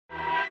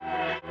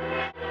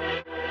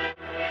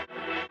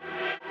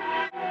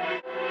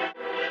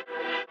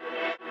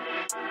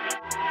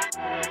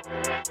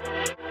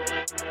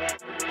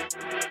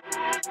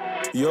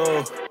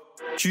Yo,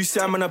 Juicy,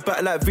 I'm on a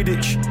back like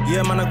Vidic.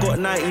 Yeah, man, I got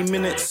 90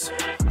 minutes.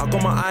 I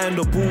got my eye on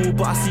the ball,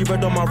 but I see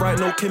red on my right,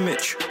 no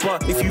Kimmich.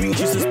 But if he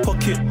reaches his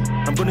pocket,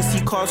 I'm gonna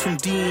see cards from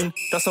Dean.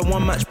 That's a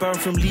one-match ban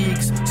from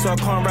leagues, so I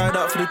can't ride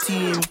out for the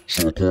team.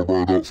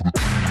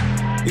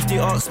 If they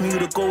ask me who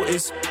the GOAT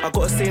is, I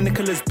gotta say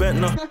Nicholas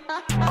Bentner.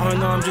 Oh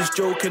no, I'm just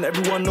joking,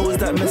 everyone knows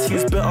that Messi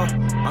is better.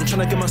 I'm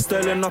tryna get my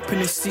Sterling up in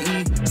this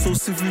city, so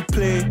s'il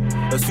play.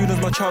 As soon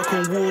as my child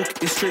can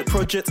walk, it's straight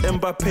Project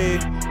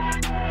Mbappe.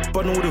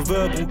 But all the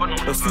verbal,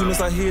 as soon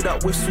as I hear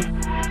that whistle,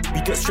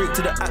 we get straight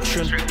to the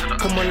action.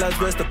 Come on lads,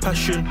 where's the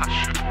passion?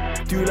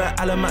 Do like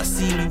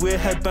Alamatsi, we wear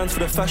headbands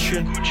for the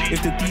fashion.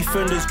 If the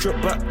defenders drop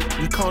back,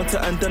 we counter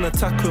and then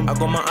attack them. I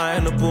got my eye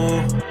on the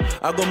ball,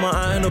 I got my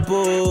eye on the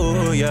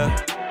ball, yeah.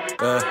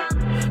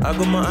 I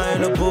got my eye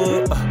on the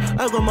ball,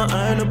 I got my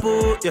eye on the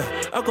ball, yeah.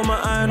 I got my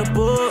eye on the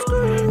ball,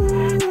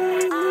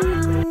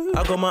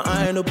 I got my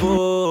eye on the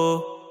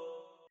ball.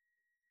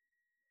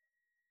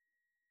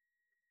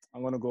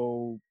 I'm gonna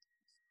go.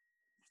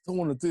 Don't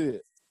want to do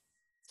it.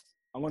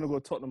 I'm gonna go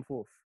Tottenham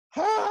fourth.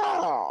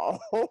 How?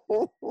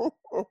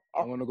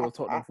 I'm gonna go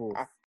Tottenham fourth.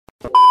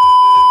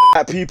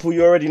 People,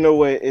 you already know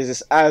where it is.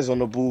 It's Eyes on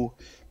the Ball.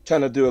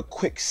 Trying to do a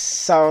quick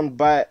sound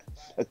bite,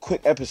 a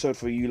quick episode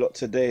for you lot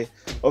today.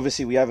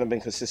 Obviously, we haven't been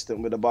consistent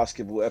with the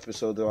basketball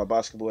episode or our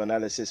basketball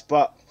analysis,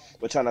 but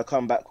we're trying to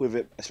come back with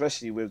it,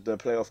 especially with the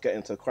playoff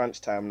getting to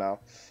crunch time now.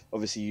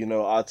 Obviously, you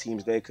know our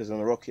teams, Lakers and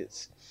the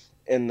Rockets,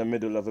 in the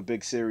middle of a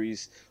big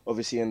series.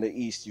 Obviously, in the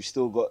East, you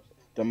still got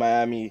the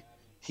Miami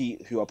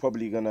Heat, who are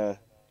probably gonna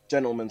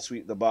gentlemen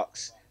sweep the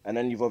Bucks, and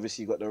then you've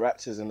obviously got the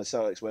Raptors and the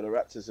Celtics, where the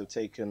Raptors have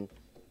taken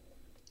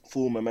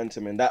full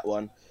momentum in that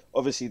one.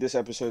 Obviously, this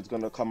episode's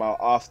gonna come out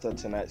after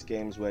tonight's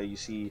games, where you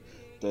see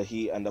the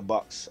Heat and the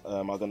Bucks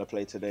are gonna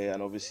play today,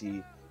 and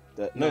obviously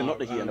not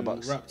the Heat and the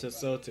Bucks. Raptors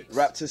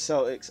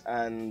Celtics,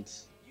 and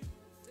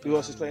who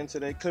else is playing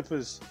today?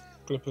 Clippers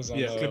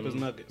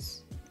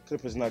Nuggets.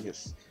 Clippers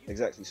Nuggets,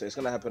 exactly. So it's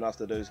going to happen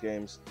after those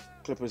games.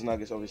 Clippers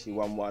Nuggets obviously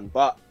 1-1,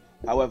 but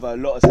however, a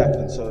lot has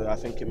happened, so I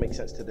think it makes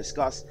sense to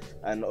discuss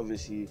and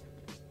obviously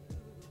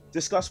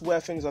discuss where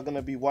things are going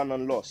to be won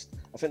and lost.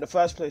 I think the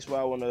first place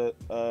where I want to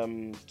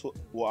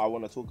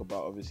talk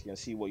about, obviously, and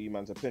see what you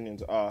man's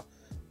opinions are,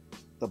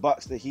 the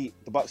Bucks and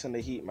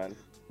the Heat, man.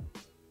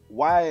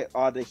 Why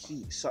are the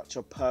Heat such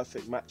a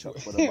perfect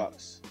matchup for the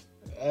Bucks?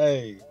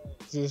 Hey,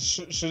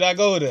 should I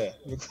go there?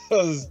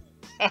 Because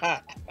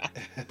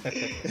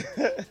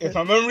if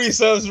my memory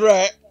serves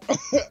right,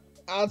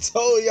 I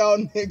told y'all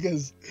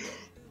niggas.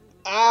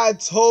 I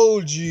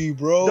told you,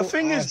 bro. The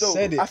thing is, though,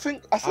 I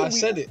think I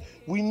said it.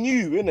 We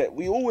knew, innit?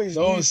 We always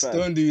knew.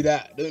 Don't do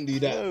that. Don't do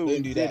that. No,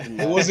 don't do that.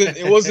 didn't.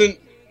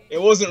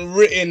 It wasn't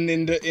written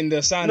in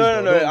the sand.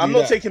 No. I'm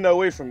not taking it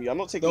away from you. I'm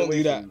not taking it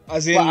away from you.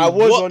 As in, but I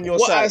was on your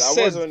side.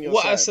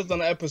 What I said on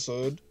the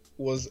episode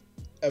was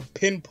a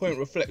pinpoint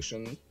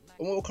reflection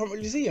on what we're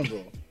currently seeing,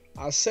 bro.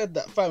 I said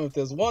that, fam, if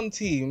there's one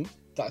team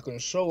that can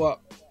show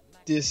up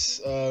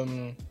this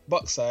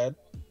Bucks side,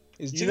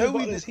 is Jimmy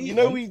Butler's Heat.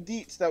 We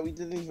deets that we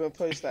didn't even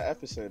post that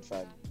episode,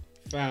 fam.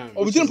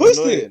 Oh, we didn't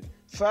post it?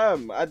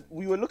 Fam,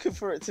 we were looking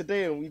for it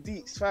today and we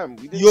deets, fam.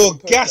 We didn't You're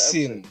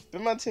gassing.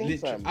 Been my team,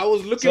 fam. I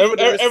was looking for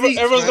the receipts,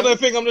 everyone's gonna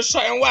think I'm just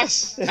shouting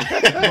was.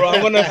 Bro,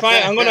 I'm gonna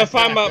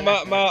find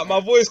my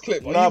voice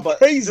clip. Are you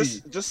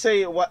crazy? Just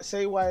say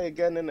why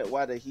again, innit?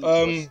 Why the Heat?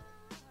 I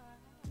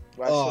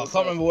can't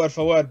remember word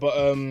for word, but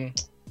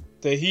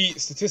the Heat,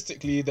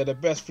 statistically, they're the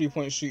best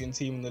 3-point shooting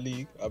team in the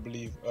league, I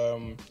believe.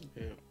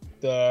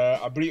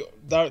 I believe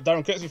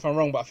Darren, correct me if I'm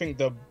wrong, but I think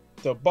the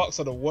Bucks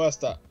are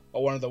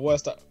one of the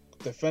worst at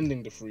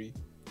defending the free,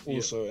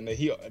 also, and the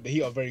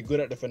Heat are very good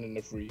at defending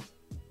the free.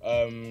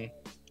 And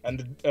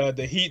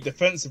the Heat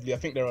defensively, I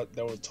think they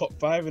were top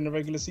 5 in the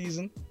regular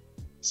season.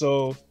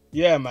 So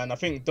yeah, man, I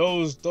think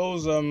those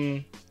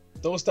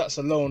stats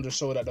alone just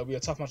show that there'll be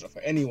a tough matchup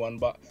for anyone,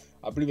 but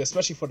I believe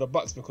especially for the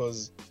Bucks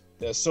because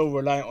they're so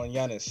reliant on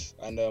Giannis,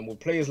 and with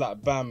players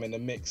like Bam in the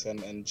mix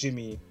and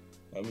Jimmy,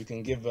 we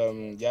can give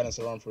Giannis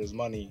a run for his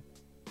money.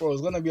 Bro,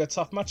 it's gonna be a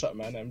tough matchup,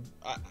 man. And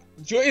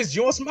do you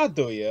know what's mad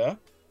though? Yeah,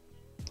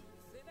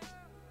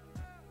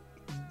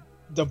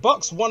 the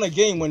Bucks won a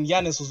game when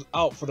Giannis was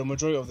out for the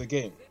majority of the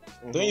game.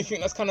 Mm-hmm. Don't you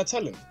think that's kind of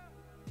telling?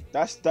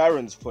 That's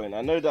Darren's point.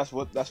 I know that's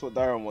what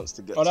Darren wants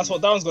to get. Oh, that's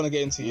what Darren's gonna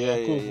get into.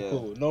 Yeah,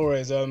 cool. No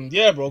worries.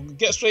 Yeah, bro,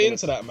 get straight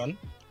into that, man.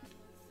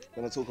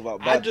 Gonna talk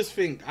about. I just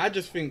think,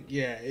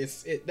 yeah,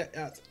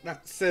 that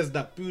says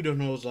that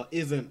Budenholzer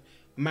isn't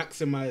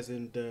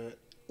maximizing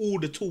all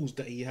the tools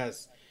that he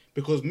has,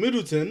 because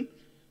Middleton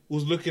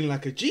was looking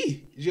like a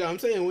G. You know what I'm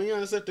saying? When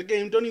you set the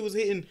game, Donny was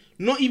hitting,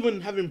 not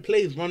even having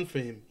plays run for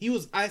him. He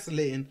was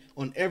isolating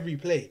on every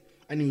play,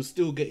 and he was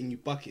still getting you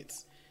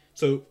buckets.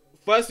 So,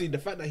 firstly, the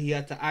fact that he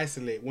had to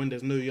isolate when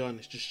there's no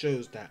Giannis just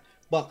shows that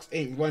Bucks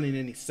ain't running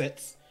any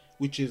sets,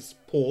 which is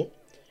poor.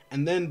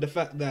 And then the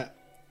fact that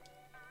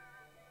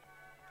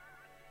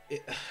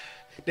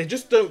they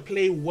just don't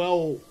play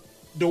well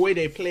the way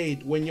they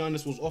played when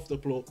Giannis was off the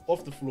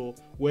floor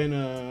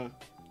when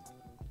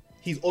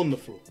he's on the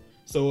floor.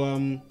 So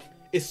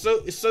it's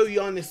so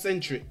Giannis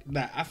centric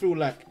that I feel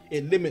like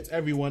it limits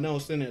everyone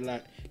else in it.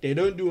 Like they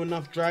don't do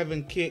enough drive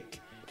and kick,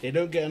 they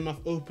don't get enough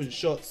open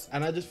shots,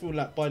 and I just feel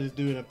like Bud is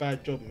doing a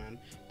bad job, man.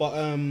 But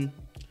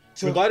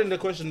regarding the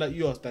question that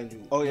you asked,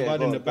 Daniel,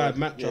 regarding the bad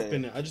matchup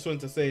in it, I just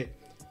want to say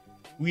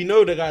we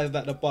know the guys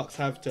that the Bucks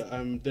have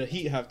to the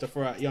Heat have to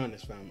throw at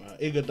Giannis, fam.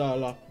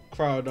 Iguodala,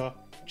 Crowder,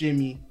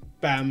 Jimmy,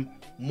 Bam,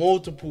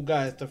 multiple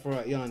guys to throw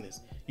at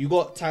Giannis. You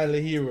got Tyler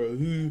Hero,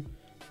 who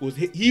was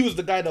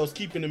the guy that was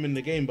keeping him in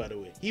the game, by the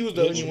way. He was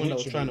the only one that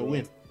was trying to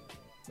win.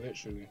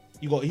 Literally.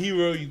 You got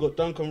Hero, you got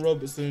Duncan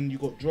Robertson, you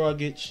got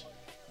Dragic.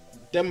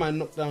 Them man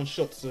knocked down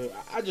shots. So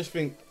I just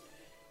think,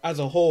 as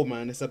a whole,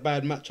 man, it's a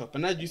bad matchup.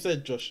 And as you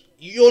said, Josh,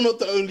 you're not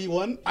the only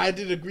one. I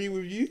did agree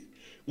with you.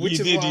 Which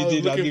is why I was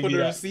looking for the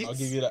receipts. I'll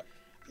give you that.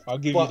 I'll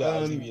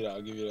give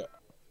you that.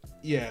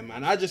 Yeah,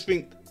 man. I just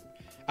think,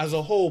 as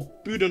a whole,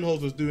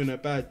 Budenholzer's doing a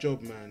bad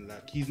job, man.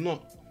 Like, he's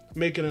not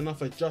making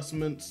enough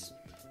adjustments.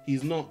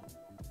 He's not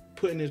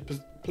putting his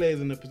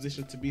players in a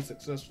position to be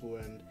successful,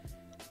 and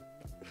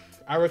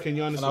I reckon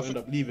Giannis will end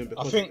up leaving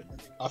because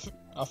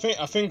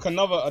I think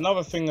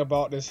another thing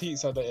about this Heat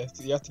side that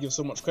you have to give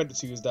so much credit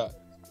to is that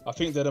I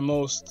think they're the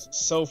most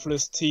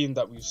selfless team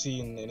that we've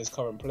seen in this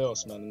current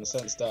playoffs, man. In the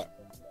sense that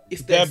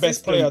their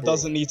best player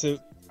doesn't need to.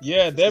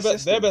 Yeah, their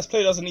best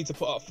player doesn't need to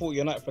put up 40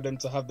 a night for them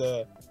to have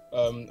a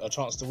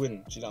chance to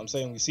win. Do you know what I'm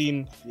saying? We've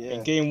seen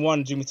in game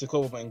 1 Jimmy took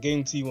over, but in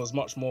game 2 was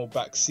much more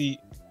backseat.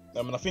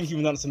 And I think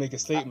even that to make a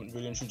statement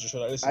really and truly to show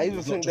that. Listen, I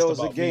even think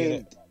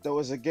there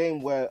was a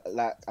game where,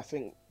 like, I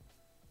think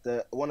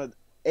one of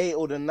 8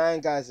 or the 9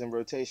 guys in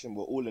rotation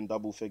were all in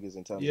double figures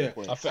in terms of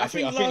points. I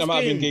think that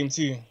might have been game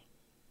 2.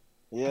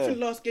 Yeah. I think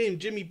last game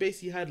Jimmy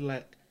basically had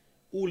like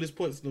all his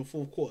points in the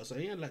fourth quarter, so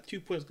he had like 2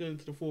 points going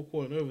into the fourth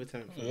quarter in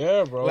overtime.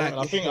 Yeah, bro. Like,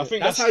 I think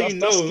that's how you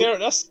know.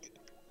 That's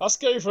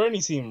scary for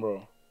any team,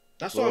 bro.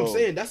 That's what I'm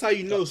saying. That's how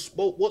you know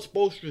what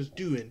Spoelstra's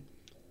doing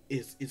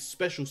is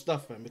special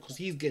stuff, man, because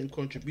he's getting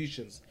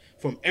contributions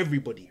from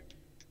everybody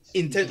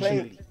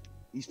intentionally.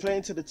 He's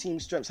playing to the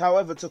team's strengths.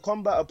 However, to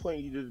combat a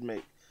point you did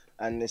make,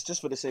 and it's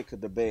just for the sake of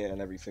debate and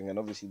everything, and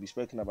obviously we've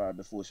spoken about it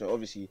before, so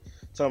obviously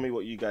tell me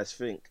what you guys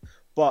think.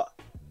 But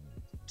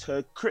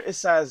to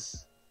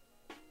criticize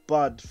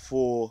Bud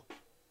for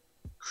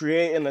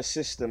creating a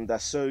system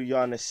that's so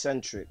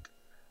Giannis-centric,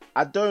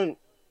 I don't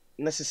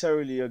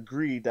necessarily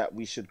agree that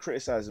we should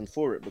criticize him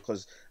for it,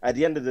 because at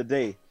the end of the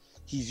day,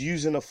 he's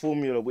using a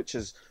formula which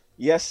is,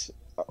 yes,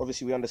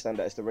 obviously we understand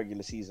that it's the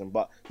regular season,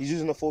 but he's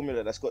using a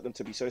formula that's got them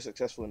to be so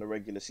successful in the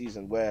regular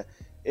season, where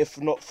if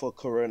not for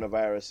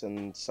coronavirus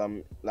and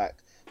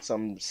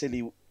some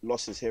silly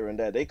losses here and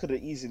there, they could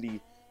have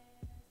easily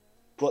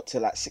got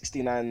to like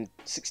 69,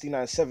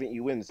 70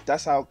 wins.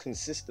 That's how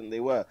consistent they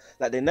were.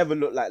 Like, they never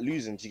looked like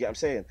losing. Do you get what I'm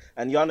saying?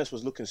 And Giannis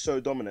was looking so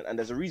dominant, and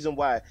there's a reason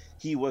why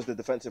he was the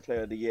defensive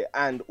player of the year,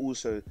 and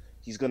also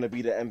he's going to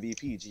be the MVP.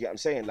 Do you get what I'm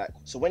saying? Like,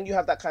 so when you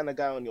have that kind of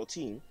guy on your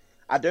team,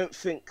 I don't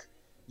think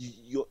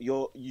you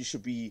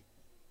should be,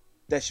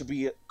 there should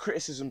be a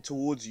criticism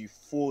towards you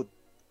for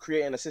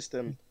creating a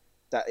system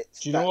that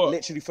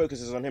literally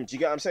focuses on him. Do you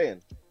get what I'm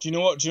saying? Do you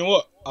know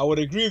what? I would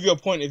agree with your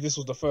point if this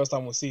was the first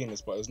time we're seeing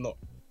this, but it's not.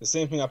 The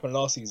same thing happened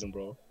last season,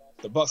 bro.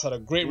 The Bucks had a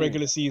great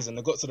regular season.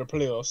 They got to the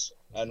playoffs,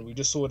 and we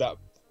just saw that.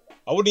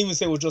 I wouldn't even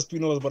say it was just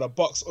Budenholzer, but the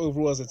Bucks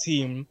overall as a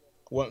team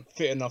weren't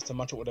fit enough to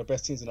match up with the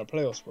best teams in the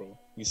playoffs, bro.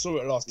 We saw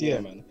it last year,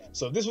 man.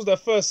 So if this was their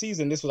first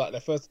season, this was like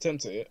their first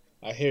attempt at it.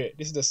 I hear it.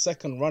 This is the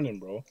second running,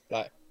 bro.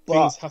 Like,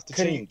 things have to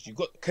change. You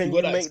got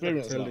that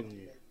experience now.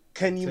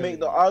 Can you make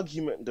the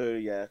argument though?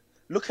 Yeah.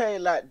 Look at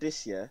it like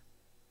this, yeah.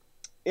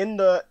 In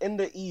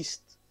the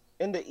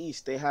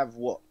East, they have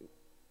what?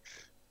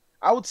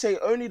 I would say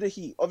only the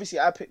Heat.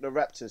 Obviously, I picked the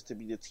Raptors to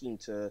be the team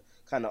to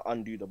kind of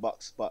undo the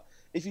Bucks. But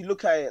if you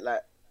look at it,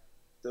 like,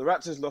 the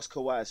Raptors lost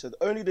Kawhi, so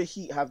only the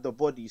Heat have the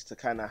bodies to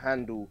kind of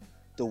handle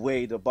the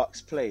way the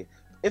Bucks play.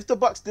 If the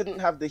Bucks didn't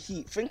have the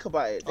Heat, think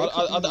about it.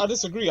 I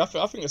disagree. I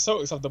think the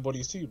Celtics have the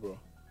bodies too, bro.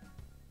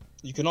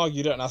 You can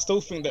argue that, and I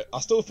still think the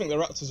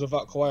Raptors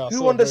without Kawhi are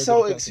who on the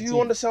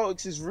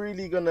Celtics is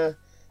really gonna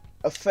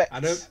affect? I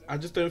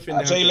just don't think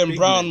Jaylen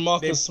Brown,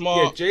 Marcus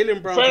Smart. Yeah,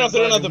 Jaylen Brown. Fair enough, they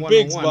don't have the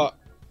bigs, but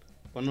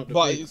not the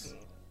bigs.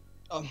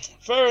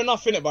 Fair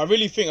enough in it. But I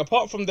really think,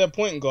 apart from their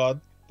point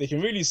guard, they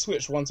can really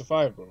switch 1 to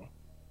 5,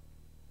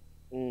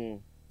 bro.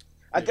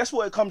 I guess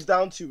what it comes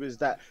down to is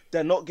that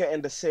they're not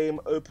getting the same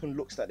open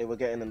looks that they were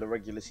getting in the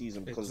regular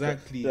season, because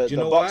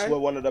the Bucks were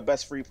one of the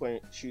best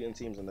 3-point shooting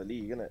teams in the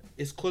league, isn't it?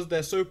 It's because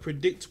they're so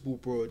predictable,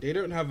 bro. They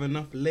don't have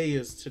enough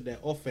layers to their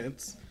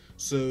offense,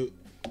 so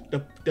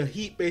the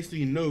Heat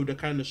basically know the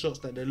kind of shots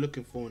that they're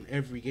looking for in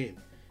every game.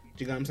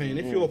 Do you get what I'm saying?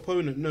 If your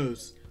opponent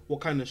knows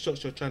what kind of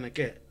shots you're trying to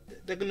get,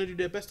 they're gonna do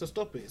their best to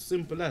stop it. It's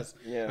simple as.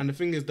 Yeah. And the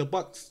thing is, the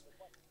Bucks,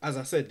 as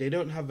I said, they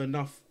don't have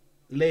enough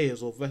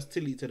layers or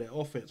versatility to their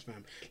offense,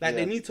 fam. Like,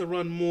 they need to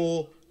run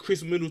more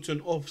Chris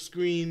Middleton off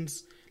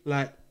screens.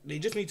 Like, they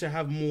just need to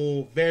have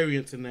more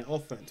variance in their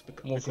offense.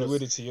 More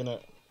fluidity,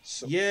 innit?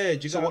 Yeah,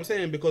 do you get what I'm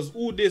saying? Because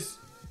all this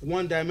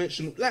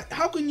one-dimensional. Like,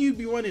 how can you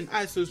be running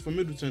ISOs for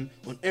Middleton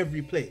on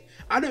every play?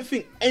 I don't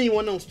think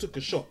anyone else took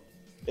a shot.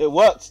 It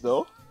worked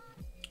though.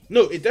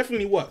 No, it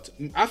definitely worked.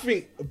 I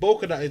think a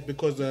bulk of that is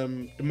because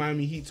the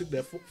Miami Heat took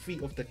their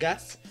feet off the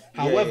gas.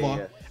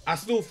 However, I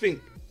still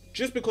think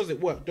just because it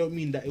worked don't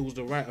mean that it was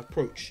the right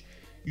approach.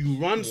 You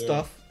run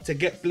stuff to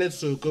get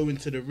Bledsoe going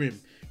to the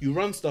rim. You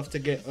run stuff to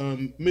get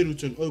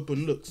Middleton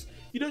open looks.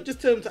 You don't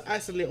just tell him to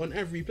isolate on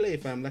every play,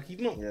 fam. Like, he's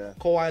not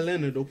Kawhi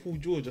Leonard or Paul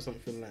George or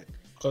something like.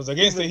 Because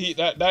against the Heat,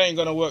 that ain't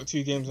gonna work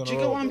 2 games in a row. Do you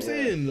get what I'm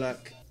saying?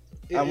 Like,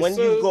 and when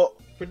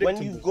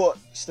you've got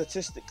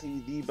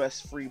statistically the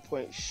best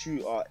 3-point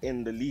shooter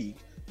in the league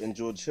in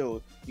George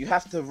Hill, you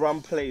have to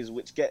run plays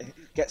which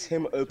gets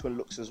him open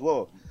looks as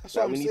well. That's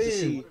what I'm saying. Need to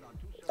see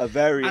a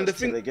variance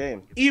to the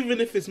game. Even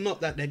if it's not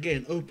that they're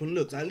getting open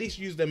looks, at least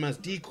use them as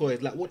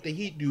decoys, like what the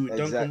Heat do with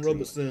Duncan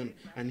Robertson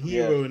and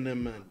Hero and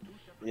them, man.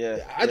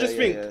 I just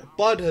think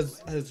Bud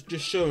has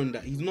just shown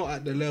that he's not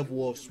at the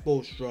level of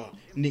Spoelstra,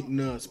 Nick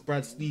Nurse,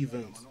 Brad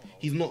Stevens.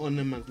 He's not on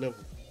them man's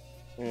level.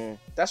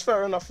 That's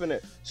fair enough,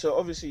 innit? So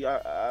obviously,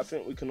 I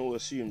think we can all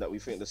assume that we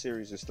think the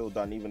series is still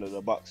done, even though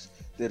the Bucks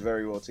did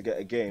very well to get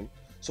a game.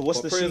 So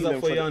what's the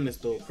ceiling for Giannis,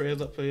 though?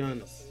 Prayers up for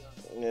Giannis.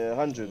 Yeah,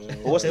 100.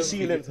 But what's the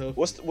ceiling?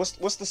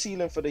 What's the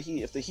ceiling for the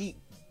Heat? If the Heat,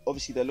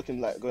 obviously, they're looking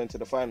like going to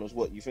the finals.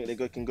 What you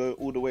think can go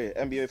all the way?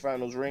 NBA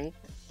Finals ring?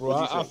 Bro,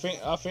 I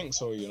think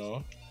so. You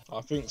know, I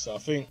think so. I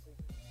think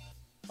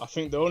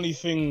the only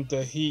thing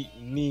the Heat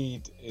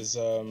need is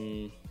I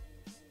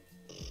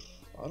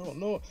don't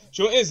know.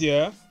 Do you know what it is?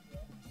 Yeah,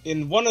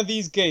 in one of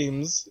these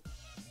games,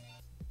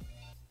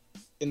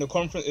 in the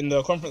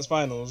conference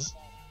finals,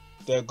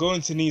 they're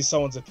going to need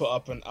someone to put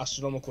up an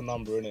astronomical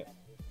number in it.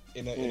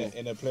 In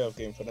a playoff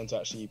game for them to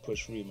actually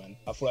push through, man.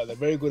 I feel like they're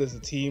very good as a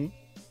team.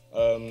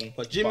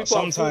 But Jimmy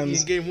sometimes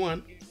in game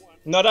 1.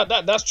 No,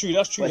 that's true.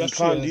 That's true. But that's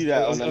you can't true. do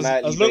that on a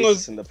nightly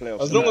basis in the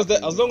playoffs.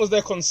 As long as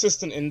they're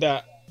consistent in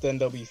that, then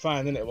they'll be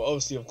fine, innit? But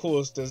obviously, of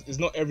course, it's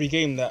not every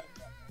game that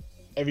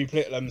every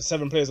play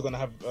 7 players are gonna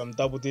have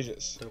double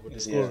digits in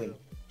scoring.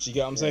 Do you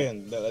get what I'm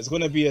saying? There's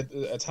gonna be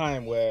a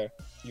time where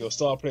your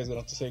star player is gonna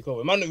have to take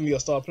over. It might not even be your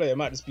star player. It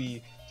might just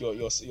be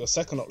your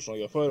second option or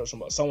your third option,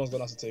 but someone's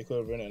gonna have to take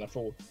over, innit? And I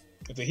thought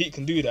if the Heat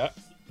can do that,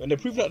 and they're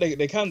proving that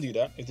they can do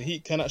that, if the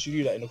Heat can actually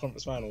do that in the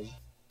conference finals,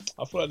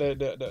 I feel like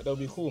they'll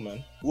be cool,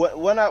 man.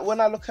 When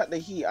I look at the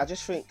Heat, I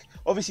just think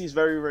obviously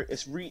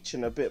it's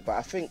reaching a bit, but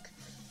I think,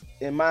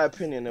 in my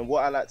opinion, and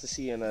what I like to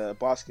see in a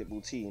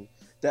basketball team,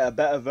 they're a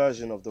better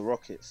version of the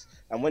Rockets.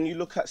 And when you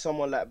look at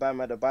someone like Bam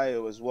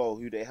Adebayo as well,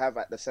 who they have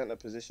at the center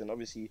position,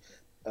 obviously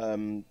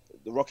the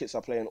Rockets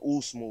are playing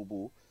all small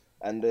ball,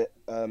 and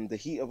the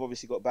Heat have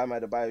obviously got Bam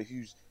Adebayo,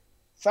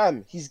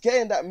 he's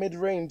getting that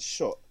mid-range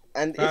shot.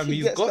 And if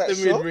he's got the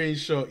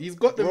mid-range shot. He's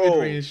got the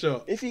mid-range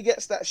shot. If he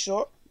gets that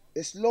shot,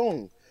 it's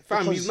long.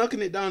 He's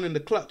knocking it down in the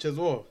clutch as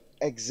well.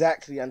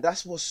 Exactly, and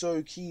that's what's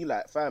so key,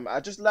 like, fam. I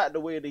just like the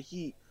way the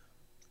Heat,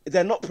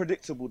 they're not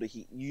predictable, the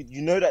Heat.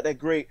 You know that they're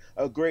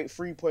a great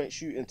 3-point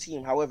shooting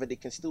team. However, they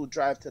can still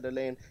drive to the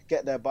lane,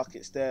 get their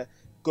buckets there,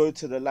 go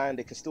to the line.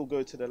 They can still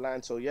go to the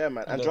line. So, yeah,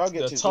 man. And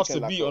Dragic is tough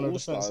looking to beat like on a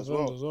defensive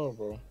end as well,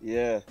 bro.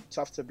 Yeah,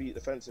 tough to beat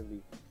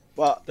defensively.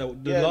 But the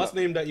last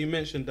name that you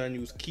mentioned,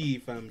 Daniel, was key,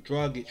 fam.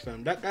 Dragic,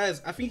 fam. That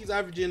guy's, I think he's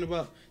averaging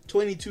about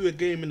 22 a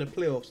game in the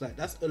playoffs. Like,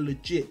 that's a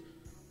legit.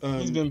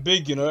 He's been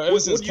big, you know, ever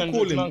since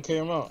Kendrick Nunn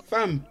came out.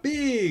 Fam,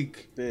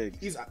 big. Big.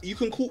 You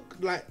can call,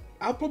 like,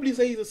 I'll probably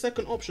say he's the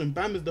second option.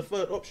 Bam is the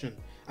third option.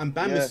 And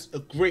Bam is a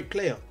great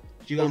player.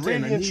 Do you know what I'm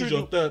saying? And he's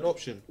your third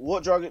option.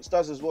 What Dragic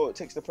does as well, it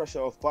takes the pressure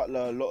off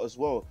Butler a lot as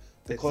well.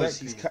 Because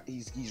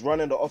he's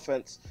running the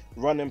offense,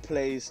 running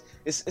plays.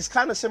 It's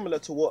kind of similar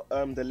to what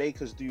the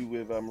Lakers do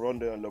with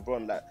Rondo and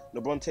LeBron. Like,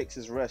 LeBron takes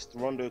his rest,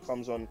 Rondo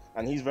comes on,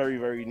 and he's very,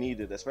 very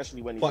needed,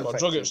 especially when he's But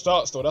Dragic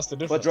starts, though. That's the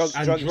difference.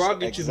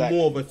 Dragic is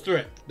more of a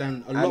threat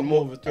than a lot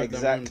more of a threat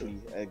than Rondo.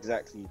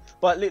 Exactly.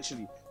 But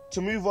literally,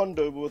 to move on,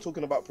 though, we were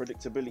talking about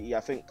predictability. I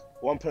think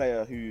one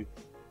player who,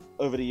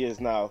 over the years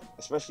now,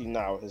 especially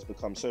now, has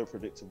become so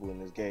predictable in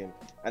his game.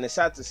 And it's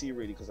sad to see,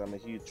 really, because I'm a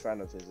huge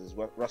fan of his, is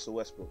Russell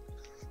Westbrook.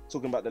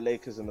 Talking about the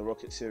Lakers and the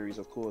Rocket series,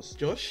 of course.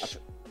 Josh?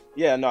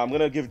 I'm going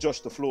to give Josh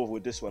the floor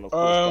with this one, of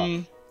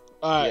course.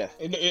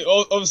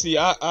 Obviously,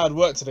 I had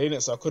work today,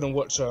 innit, so I couldn't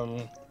watch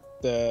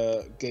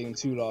the game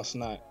 2 last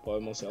night.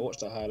 But mostly I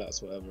watched the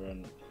highlights, whatever.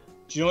 And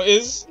do you know what it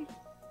is?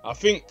 I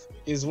think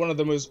is one of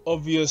the most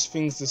obvious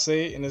things to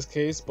say in this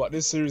case, but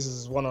this series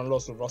is won and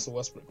lost with Russell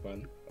Westbrook,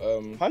 man.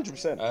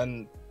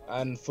 100%.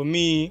 And for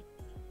me,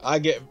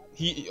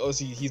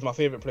 he's my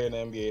favorite player in the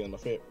NBA, and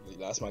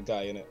that's my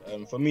guy,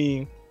 innit. For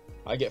me,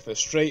 I get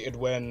frustrated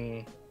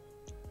when,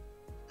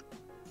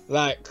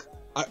 I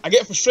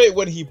get frustrated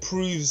when he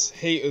proves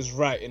haters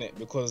right, innit,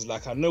 because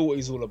I know what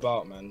he's all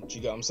about, man. Do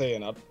you get what I'm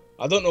saying?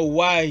 I don't know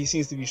why he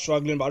seems to be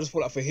struggling, but I just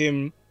feel like for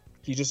him,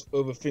 he just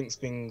overthinks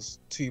things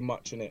too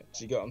much, innit.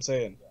 Do you get what I'm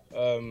saying?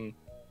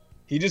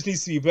 He just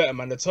needs to be better,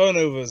 man. The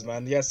turnovers,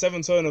 man. He had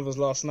 7 turnovers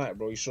last night,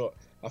 bro. He shot,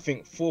 I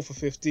think, 4 for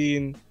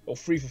 15 or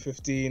 3 for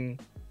 15.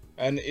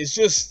 And it's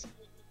just,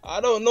 I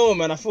don't know,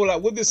 man. I feel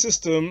like with the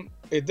system,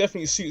 it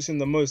definitely suits him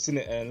the most,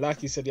 innit? And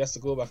like you said, he has to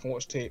go back and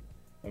watch tape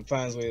and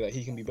find his way that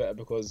he can be better,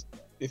 because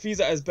if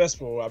he's at his best,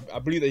 bro, I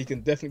believe that he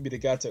can definitely be the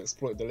guy to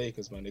exploit the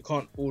Lakers, man. They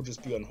can't all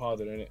just be on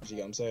Harden, innit? Do you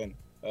get what I'm saying?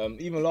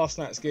 Even last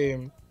night's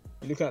game,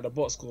 you're looking at the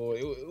box score,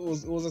 it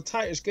was a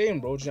tightish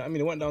game, bro. Do you know what I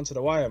mean? It went down to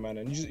the wire, man.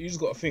 And you just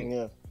got to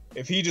think,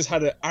 if he just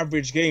had an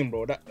average game,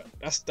 bro,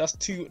 that's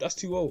too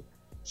old.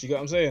 Do you get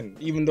what I'm saying?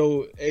 Even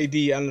though AD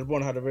and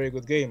LeBron had a very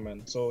good game,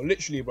 man. So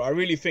literally, bro, I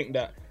really think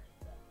that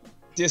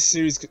this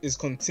series is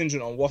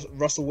contingent on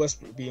Russell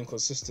Westbrook being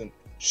consistent,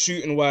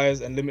 shooting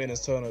wise and limiting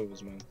his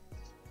turnovers, man.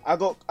 I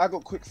got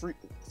quick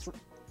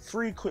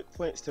three quick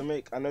points to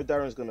make. I know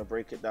Darren's gonna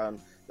break it down.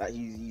 Like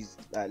he's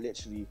like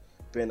literally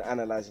been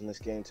analysing this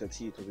game to a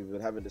T, because we've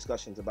been having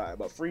discussions about it.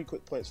 But 3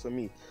 quick points for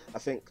me. I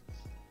think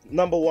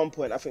number 1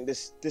 point, I think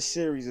this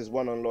series is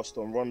won and lost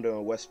on Rondo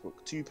and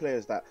Westbrook. 2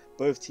 players that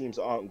both teams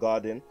aren't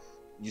guarding.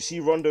 You see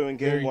Rondo in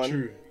game one.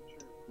 True.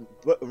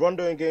 But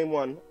Rondo in game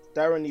one,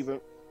 Darren even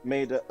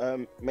made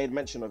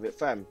mention of it,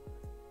 fam.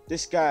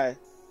 This guy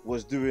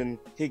was doing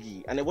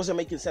Higgy, and it wasn't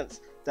making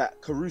sense that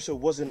Caruso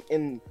wasn't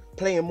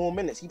playing more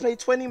minutes. He played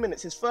 20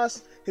 minutes his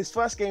first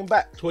game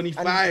back.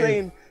 25. And he's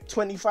playing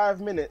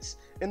 25 minutes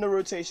in the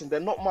rotation. They're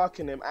not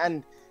marking him,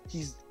 and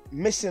he's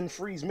missing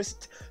threes,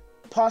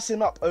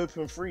 passing up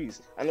open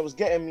threes, and it was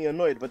getting me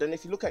annoyed. But then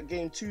if you look at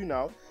game 2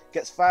 now,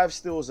 gets 5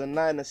 steals and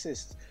 9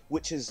 assists,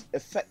 which is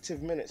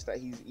effective minutes that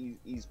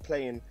he's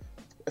playing.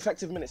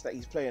 Effective minutes that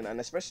he's playing, and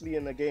especially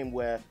in a game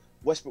where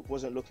Westbrook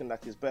wasn't looking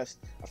like his best,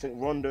 I think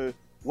Rondo,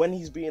 when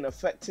he's being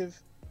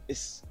effective,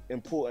 it's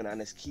important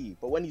and it's key.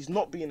 But when he's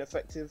not being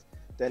effective,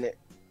 then it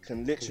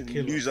can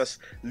literally lose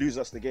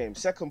us the game.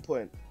 Second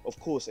point, of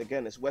course,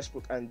 again, it's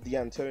Westbrook and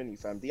D'Antoni,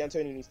 fam.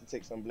 D'Antoni needs to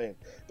take some blame,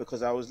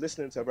 because I was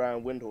listening to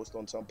Brian Windhorst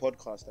on some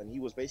podcast, and he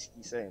was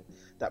basically saying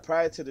that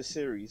prior to the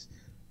series,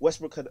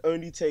 Westbrook had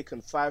only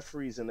taken 5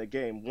 threes in a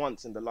game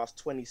once in the last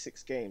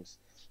 26 games,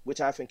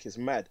 which I think is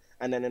mad.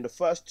 And then in the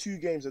first 2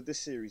 games of this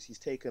series, he's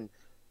taken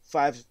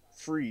 5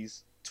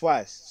 threes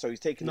twice. So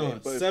he's taken it in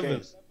both 7.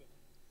 games.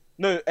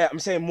 No, I'm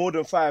saying more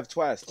than 5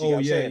 twice. Do you get what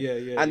I'm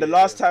saying? Yeah. And the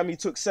last time he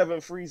took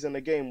 7 threes in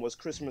a game was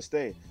Christmas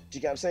Day. Do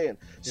you get what I'm saying?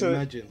 So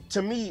Imagine.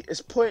 To me,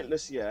 it's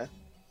pointless,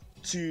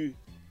 to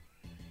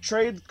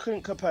trade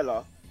Clint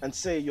Capella and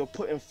say you're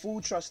putting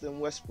full trust in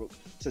Westbrook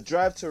to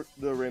drive to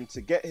the rim to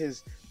get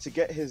his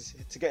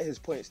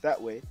points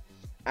that way,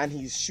 and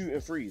he's shooting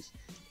threes.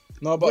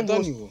 No, but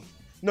Daniel.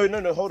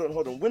 No, hold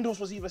on. Windows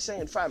was even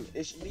saying, fam,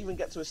 it should even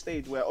get to a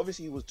stage where,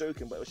 obviously he was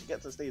joking, but it should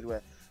get to a stage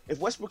where if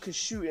Westbrook is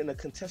shooting a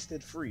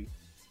contested free,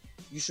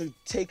 you should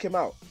take him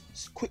out.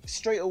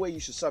 Straight away you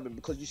should sub him,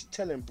 because you should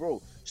tell him,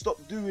 bro, stop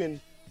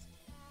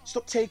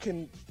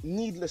taking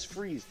needless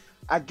frees.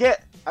 I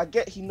get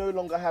he no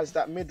longer has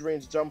that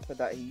mid-range jumper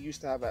that he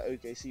used to have at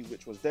OKC,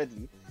 which was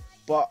deadly,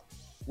 but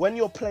when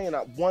you're playing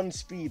at 1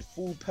 speed,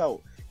 full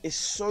pelt, it's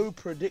so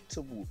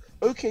predictable.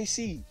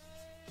 OKC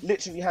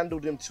literally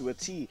handled him to a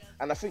T,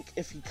 and I think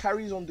if he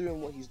carries on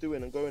doing what he's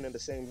doing and going in the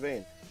same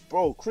vein,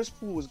 bro, Chris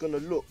Paul is going to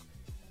look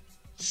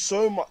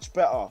so much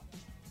better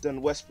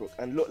than Westbrook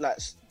and look like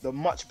the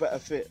much better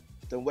fit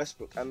than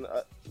Westbrook. And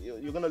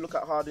you're going to look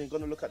at Harden, you're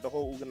going to look at the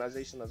whole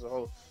organization as a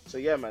whole. So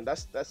yeah, man,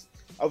 that's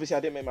obviously I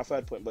didn't make my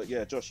 3rd point, but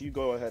yeah, Josh, you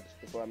go ahead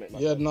before I make my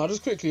Yeah, no,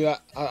 just quickly, like,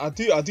 I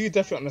do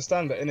definitely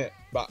understand that, innit?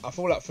 But I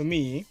feel like for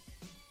me,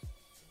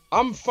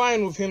 I'm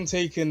fine with him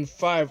taking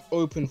 5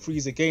 open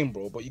threes a game,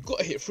 bro, but you got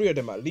to hit 3 of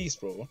them at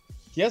least, bro.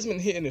 He hasn't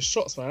been hitting his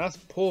shots, man. That's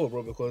poor,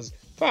 bro, because,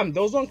 fam,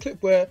 there was one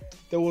clip where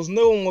there was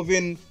no one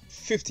within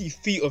 50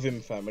 feet of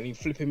him, fam, and he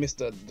flipping missed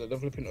the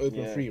flipping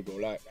open 3, bro.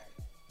 Like,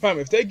 fam,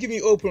 if they give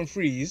you open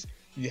threes,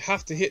 you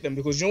have to hit them,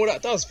 because you know what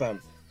that does, fam?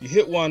 You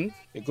hit 1,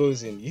 it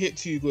goes in. You hit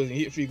 2, it goes in.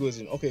 You hit 3, it goes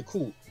in. Okay,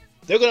 cool.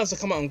 They're going to have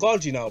to come out and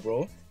guard you now,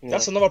 bro. Yeah.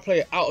 That's another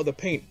player out of the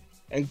paint.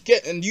 And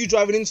you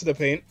driving into the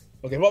paint.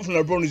 Okay, apart from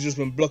LeBron, who's just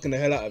been blocking the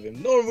hell out of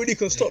him. No one really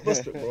can stop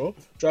Westbrook, bro.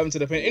 Driving to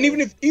the paint. And even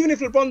if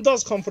LeBron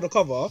does come for the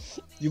cover,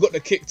 you got the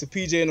kick to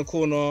PJ in the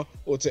corner,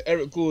 or to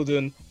Eric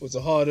Gordon, or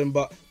to Harden.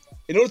 But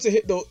in order to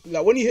hit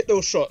when you hit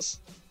those shots,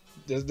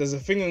 there's a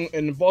thing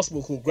in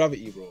basketball called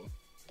gravity, bro.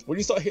 When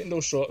you start hitting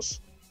those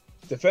shots,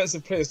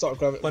 defensive players start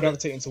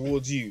gravitating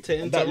towards you,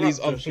 and that leaves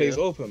other players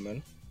open,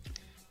 man.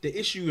 The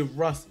issue with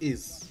Russ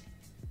is,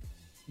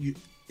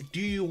 do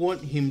you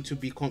want him to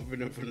be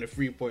confident from the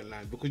 3-point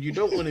line? Because you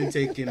don't want him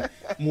taking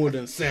more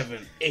than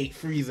 7, 8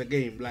 threes a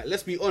game. Like,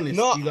 let's be honest.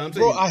 No, you know what I'm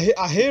bro, saying?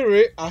 I hear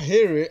it.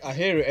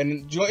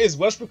 And do you know what it is?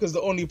 Westbrook is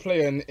the only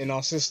player in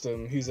our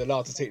system who's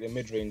allowed to take the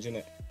mid-range,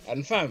 innit?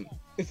 And fam,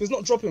 if it's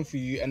not dropping for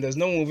you and there's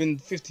no one within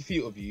 50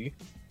 feet of you,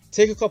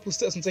 take a couple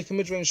steps and take a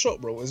mid-range shot,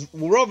 bro.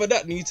 Rather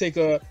that than you take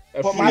a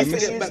but he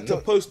needs to get back to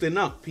posting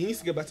up. He needs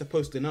to get back to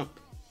posting up.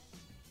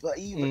 But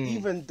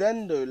even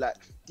then, though, like,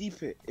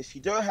 deep it, if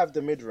you don't have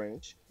the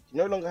mid-range, he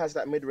no longer has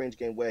that mid-range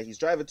game where he's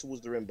driving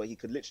towards the rim, but he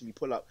could literally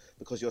pull up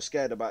because you're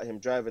scared about him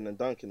driving and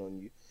dunking on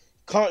you.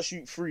 Can't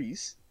shoot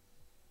threes,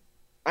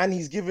 and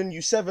he's giving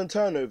you 7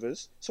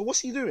 turnovers. So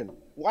what's he doing?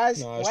 Why is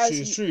he?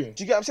 It's true. Do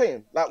you get what I'm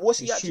saying? Like, what's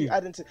he It's actually true.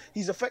 adding to?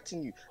 He's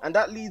affecting you, and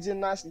that leads in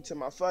nicely to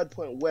my 3rd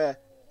point, where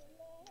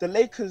the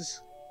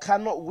Lakers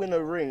cannot win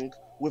a ring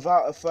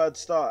without a third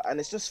star, and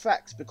it's just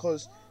facts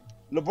because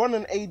LeBron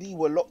and AD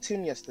were locked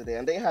in yesterday,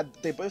 and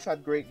they both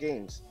had great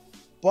games,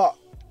 but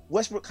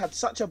Westbrook had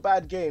such a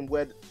bad game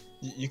where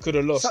you could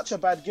have lost. Such a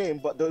bad game,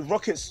 but the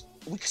Rockets,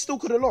 we still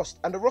could have lost,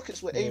 and the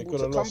Rockets were able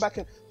to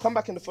come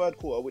back in the third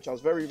quarter, which I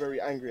was very,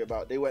 very angry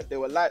about. They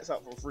were lights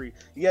out from three.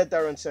 Yeah,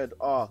 Darren said,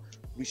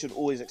 we should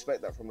always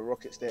expect that from the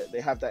Rockets.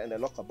 They have that in their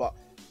locker, but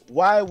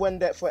why, when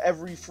that for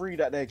every three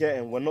that they're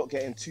getting, we're not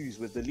getting twos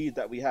with the lead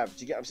that we have?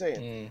 Do you get what I'm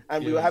saying?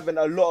 And we were having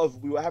a lot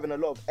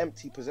of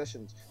empty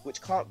possessions,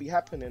 which can't be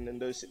happening in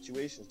those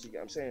situations. Do you get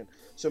what I'm saying?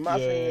 So my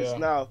thing is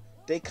now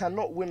they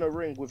cannot win a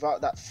ring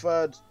without that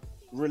third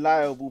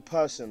reliable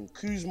person.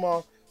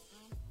 Kuzma,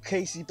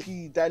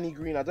 KCP, Danny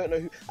Green. I don't know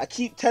who. I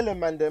keep telling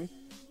them,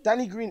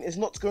 Danny Green is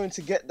not going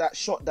to get that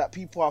shot that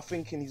people are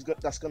thinking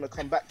that's going to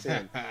come back to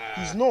him.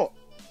 He's not.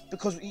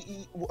 Because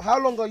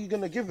how long are you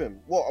going to give him?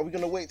 What, are we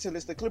going to wait till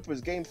it's the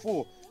Clippers, game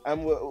 4,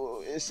 and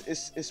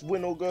it's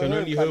win or go home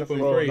kind of thing?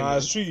 Bro, nah,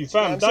 it's true.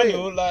 Fam,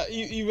 Daniel, like,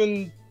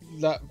 even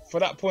like for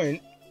that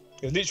point,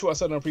 it's literally what I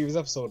said in a previous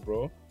episode,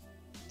 bro.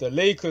 The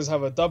Lakers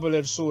have a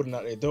double-edged sword in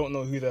that they don't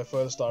know who their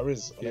first star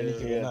is on any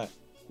given night.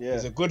 Yeah.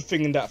 There's a good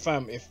thing in that,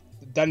 fam. If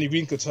Danny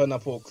Green could turn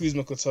up, or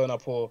Kuzma could turn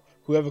up, or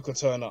whoever could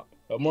turn up,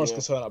 or Morris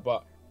could turn up,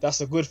 but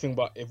that's a good thing.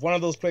 But if one of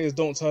those players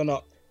don't turn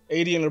up,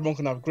 AD and LeBron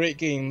can have great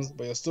games,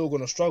 but you're still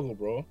going to struggle,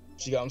 bro. Do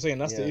you get what I'm saying?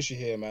 That's the issue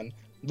here, man.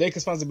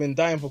 Lakers fans have been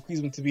dying for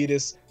Kuzma to be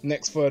this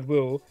next third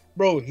wheel.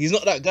 Bro, he's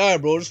not that guy,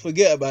 bro. Just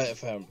forget about it,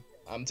 fam.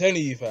 I'm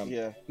telling you, fam.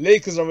 Yeah.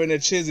 Lakers are in a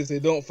chiz if they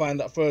don't find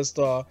that first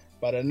star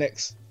by the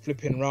next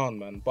flipping round,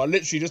 man. But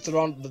literally, just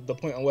around the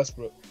point on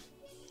Westbrook,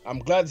 I'm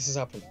glad this has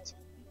happened.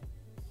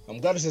 I'm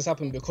glad this has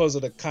happened because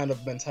of the kind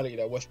of mentality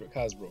that Westbrook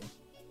has, bro.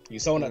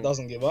 He's someone that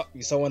doesn't give up.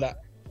 He's someone that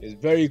is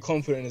very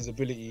confident in his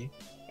ability.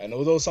 And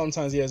although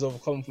sometimes he has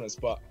overconfidence,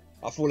 but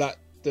I feel like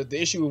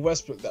the issue with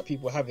Westbrook that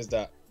people have is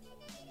that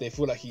they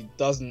feel like he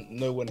doesn't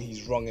know when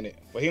he's wrong in it.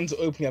 For him to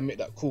openly admit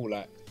that, cool,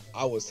 like,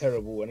 I was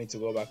terrible, I need to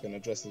go back and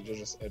address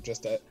this and address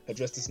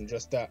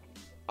that.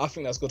 I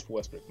think that's good for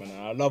Westbrook, man.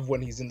 And I love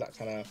when he's in that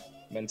kind of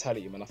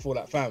mentality, man. I feel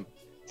like, fam,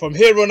 from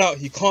here on out,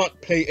 he can't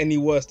play any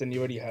worse than he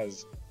already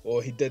has,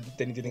 or he did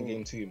in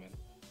game 2,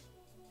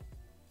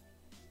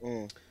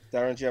 man.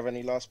 Darren, do you have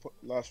any last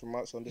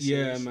remarks on this?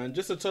 Yeah, series? Man.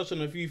 Just to touch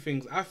on a few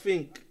things, I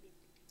think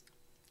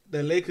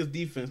the Lakers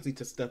defense need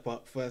to step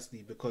up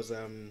firstly because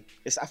I think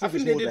it's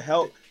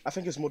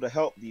more the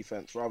help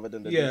defense rather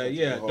than the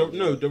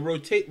defense. The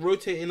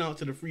rotating out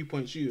to the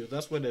 3-point shooters.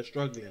 That's where they're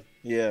struggling.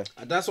 Yeah,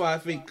 and that's why I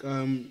think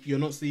you're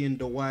not seeing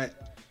Dwight.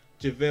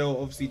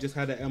 JaVale obviously just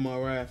had an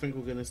MRI. I think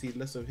we're gonna see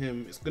less of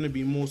him. It's gonna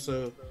be more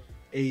so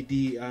AD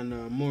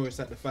and Morris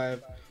at the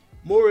 5.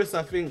 Morris,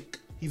 I think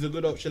he's a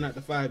good option at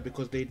the 5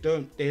 because they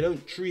don't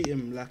treat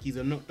him like he's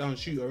a knockdown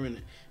shooter, in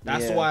it.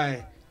 That's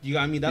why, you know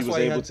what I mean? That's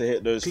why he was able to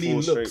hit those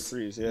 4 straight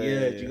threes.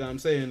 Yeah, do you know what I'm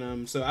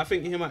saying? So I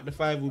think him at the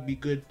 5 would be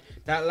good.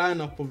 That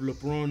lineup of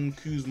LeBron,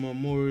 Kuzma,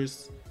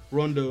 Morris,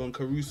 Rondo, and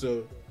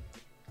Caruso.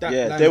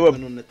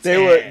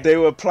 They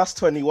were plus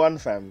 21,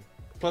 fam.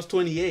 Plus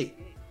 28.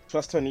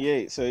 Plus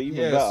 28. So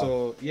even better.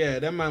 So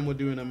that man were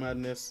doing a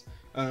madness.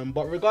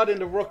 But regarding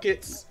the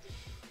Rockets,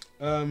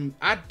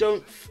 I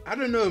don't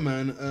know,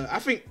 man. I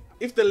think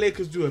if the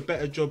Lakers do a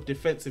better job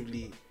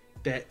defensively,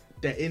 they're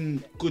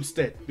in good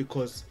stead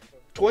because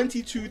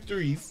 22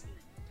 threes,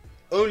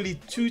 only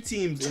 2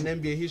 teams in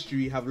NBA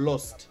history have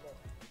lost.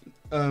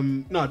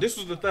 No, this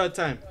was the 3rd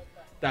time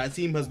that a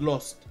team has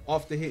lost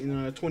after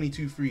hitting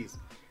 22 threes.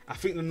 I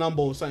think the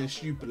number was something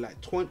stupid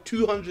like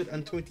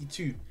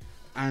 222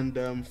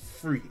 and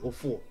 3 or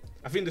 4.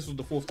 I think this was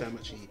the 4th time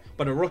actually,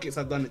 but the Rockets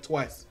have done it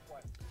twice.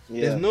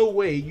 Yeah. There's no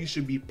way you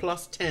should be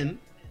plus 10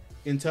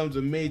 in terms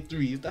of made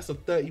threes. That's a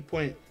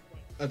 30-point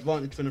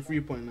advantage from the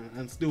 3-point line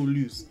and still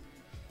lose.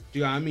 Do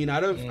you know what I mean? I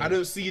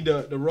don't see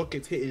the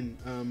Rockets hitting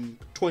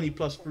 20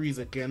 plus threes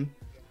again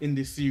in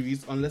this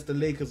series unless the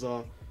Lakers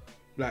are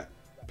like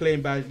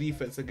playing bad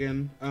defense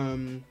again.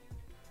 And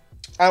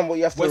what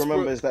you have to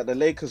remember is that the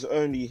Lakers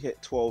only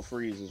hit 12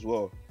 threes as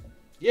well.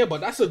 Yeah,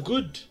 but that's a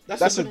good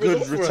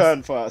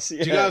return for us.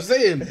 Yeah. Do you know what I'm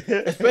saying?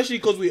 Especially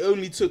because we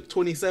only took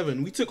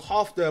 27. We took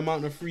half the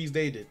amount of threes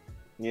they did.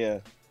 Yeah.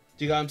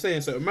 Do you know what I'm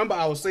saying? So remember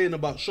I was saying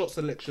about shot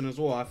selection as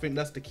well. I think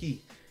that's the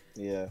key.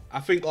 Yeah. I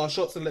think our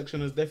shot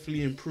selection has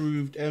definitely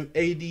improved. AD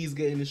is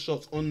getting his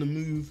shots on the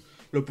move.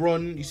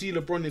 LeBron, you see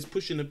LeBron is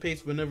pushing the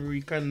pace whenever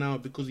he can now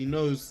because he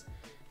knows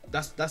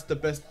that's the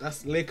best.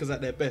 That's Lakers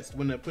at their best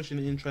when they're pushing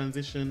it in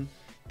transition,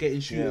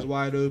 getting shooters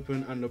wide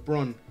open, and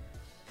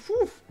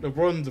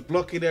LeBron's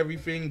blocking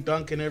everything,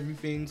 dunking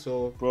everything.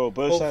 So bro,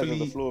 both sides of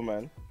the floor,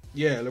 man.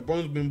 Yeah,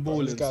 LeBron's been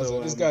balling.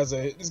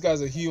 This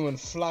guy's a human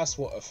fly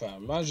swatter,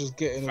 fam. Man's just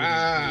getting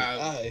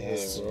out of here,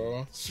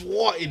 bro.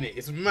 Swatting it,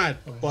 it's mad.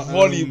 But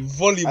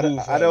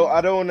volleyball.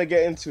 I don't want to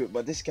get into it,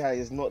 but this guy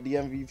is not the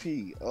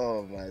MVP.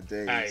 Oh my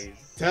days. Hey,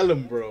 tell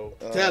him, bro.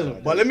 Tell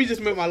him. But let me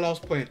just make my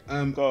last point.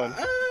 Go on.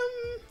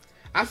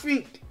 I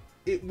think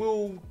it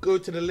will go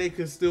to the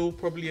Lakers still,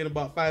 probably in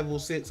about 5 or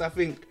 6. I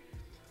think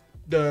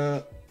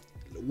the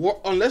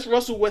unless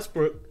Russell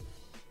Westbrook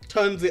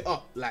turns it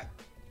up, like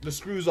the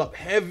screws up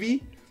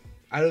heavy,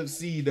 I don't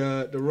see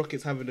the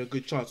Rockets having a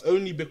good chance.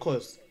 Only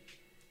because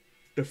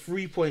the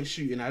 3-point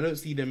shooting, I don't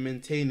see them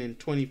maintaining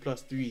 20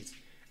 plus threes.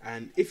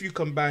 And if you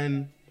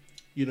combine,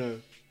 you know,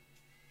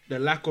 the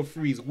lack of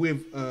threes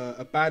with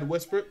a bad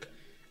Westbrook,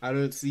 I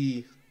don't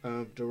see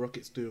the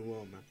Rockets doing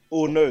well, man.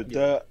 Oh no,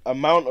 the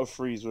amount of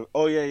threes. No,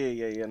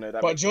 that.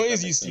 But do you know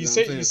what it is? You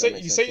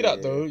say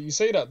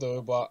that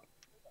though, but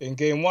in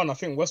game one, I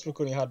think Westbrook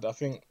only had, I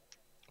think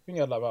he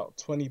had like about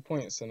 20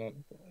 points and I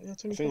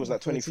think it was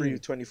like 23,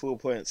 24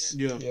 points.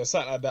 Yeah,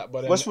 something like that.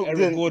 But Westbrook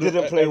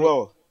didn't play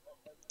well.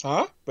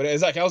 Huh? But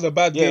exactly, that was a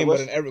bad game. But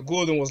then Eric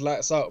Gordon was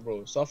lights out,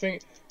 bro. So I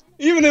think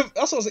even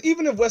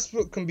if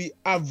Westbrook can be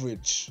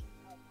average,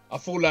 I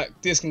feel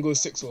like this can go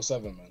 6 or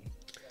 7, man.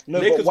 No,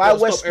 but why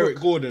Westbrook? Eric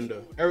Gordon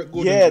though. Eric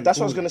Gordon. Yeah, that's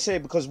what I was gonna say.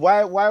 Because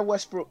why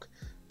Westbrook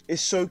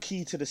is so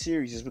key to the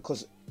series is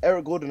because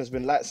Eric Gordon has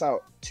been lights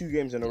out 2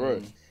 games in a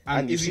row.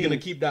 And is he gonna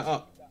keep that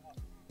up?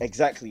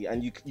 Exactly,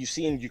 and you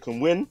seen you can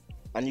win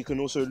and you can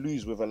also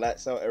lose with a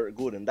lights out Eric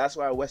Gordon. That's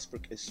why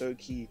Westbrook is so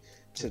key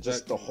to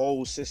just the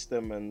whole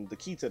system and the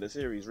key to the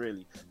series,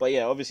 really. But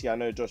yeah, obviously I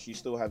know, Josh, you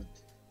still have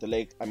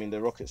the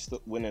Rockets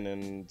still winning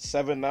in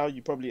 7 now.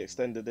 You probably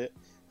extended it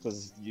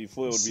because you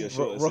thought it would be a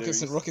shorter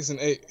series. Rockets in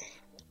 8.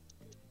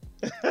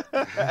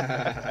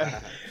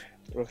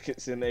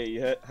 Rockets in 8.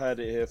 You heard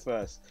it here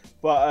first.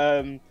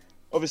 But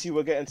obviously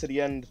we're getting to the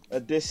end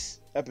of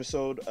this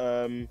episode.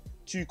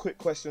 2 quick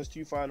questions,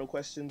 2 final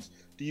questions.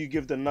 Do you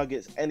give the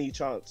Nuggets any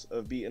chance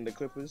of beating the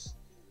Clippers? Do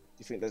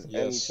you think there's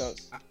any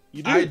chance?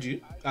 You do? I do.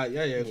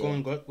 Yeah. Go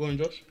on,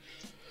 Josh.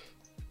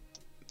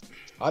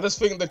 I just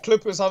think the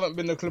Clippers haven't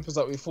been the Clippers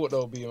that we thought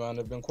they'll be, man.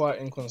 They've been quite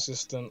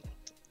inconsistent.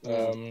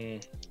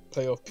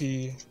 Playoff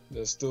P,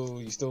 he's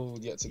still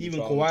yet to be found. Even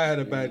Kawhi had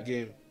a bad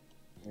game.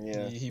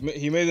 Yeah,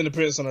 he made an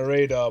appearance on the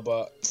radar,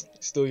 but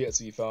still yet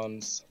to be found.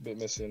 It's a bit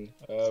missing.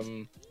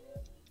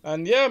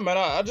 And yeah, man,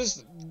 I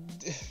just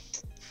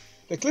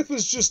the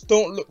Clippers just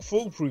don't look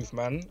foolproof,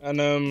 man. And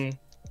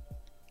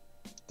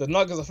the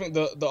Nuggets, I think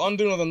the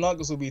undoing of the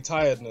Nuggets will be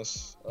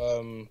tiredness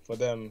for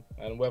them,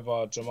 and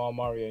whether Jamal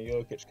Murray and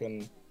Jokic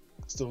can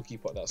still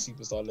keep up that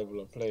superstar level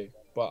of play.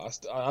 But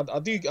I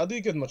do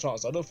give them a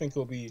chance. I don't think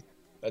it'll be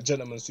a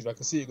gentleman's sweep. I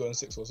can see it going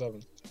 6 or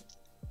 7.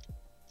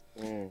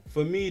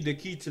 For me, the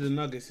key to the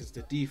Nuggets is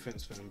the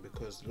defense for them,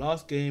 because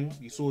last game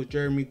you saw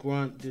Jeremy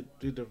Grant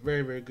did a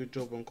very, very good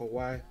job on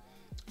Kawhi,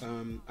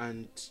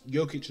 and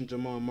Jokic and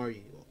Jamal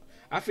Murray.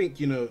 I think,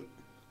 you know,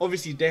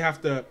 obviously they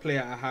have to play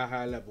at a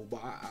high level,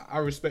 but I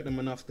respect them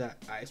enough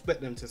that I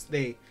expect them to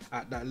stay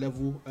at that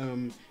level.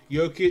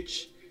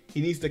 Jokic,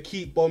 he needs to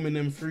keep bombing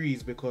them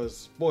threes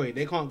because, boy,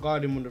 they can't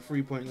guard him on the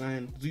 3-point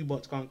line.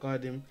 Zubac can't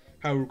guard him.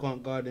 Harold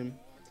can't guard him.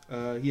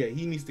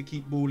 He needs to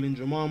keep balling.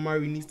 Jamal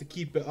Murray needs to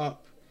keep it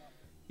up.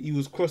 He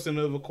was crossing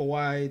over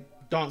Kawhi,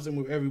 dancing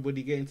with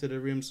everybody, getting to the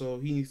rim, so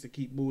he needs to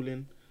keep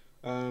balling.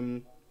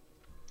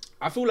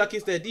 I feel like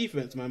it's their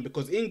defense, man,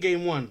 because in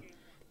game 1,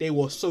 they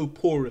were so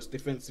porous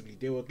defensively.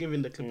 They were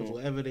giving the Clippers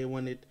whatever they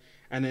wanted.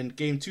 And then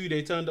game 2,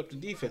 they turned up the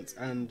defense.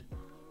 And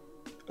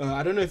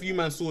I don't know if you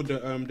man saw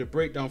the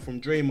breakdown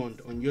from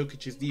Draymond on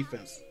Jokic's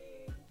defense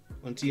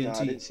on TNT. No,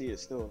 I didn't see it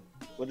still.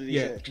 What did he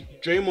say?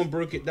 Draymond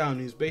broke it down.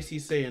 He was basically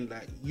saying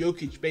that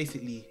Jokic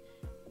basically,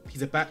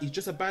 he's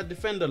just a bad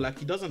defender. Like,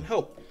 he doesn't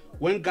help.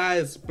 When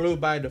guys blow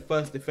by the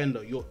first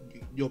defender,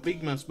 your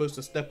big man's supposed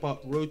to step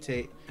up,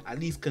 rotate, at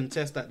least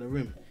contest at the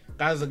rim.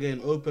 Guys are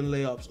getting open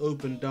layups,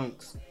 open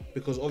dunks,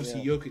 because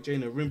obviously Jokic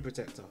ain't a rim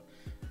protector.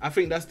 I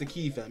think that's the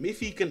key for him. If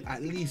he can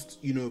at least,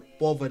 you know,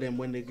 bother them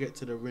when they get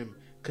to the rim,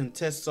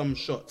 contest some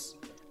shots,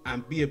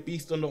 and be a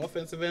beast on the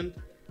offensive end,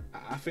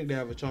 I think they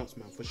have a chance,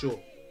 man, for sure.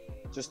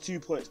 Just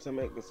 2 points to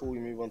make before we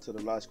move on to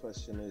the last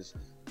question is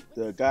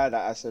the guy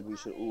that I said we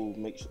should all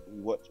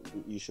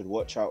you should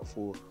watch out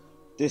for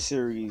this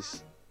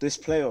series, this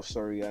playoff,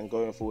 and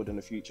going forward in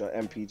the future.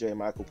 MPJ,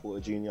 Michael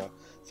Porter Jr.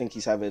 I think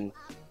he's having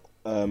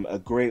a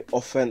great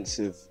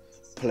offensive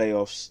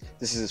playoffs.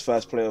 This is his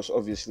first playoffs,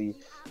 obviously.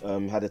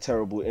 Had a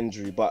terrible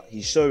injury, but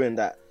he's showing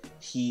that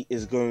he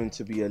is going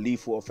to be a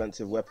lethal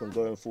offensive weapon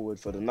going forward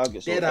for the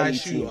Nuggets. Dead-eye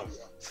shooter.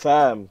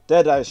 Fam,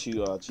 dead-eye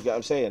shooter. Do you get what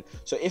I'm saying?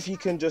 So if he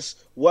can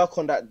just work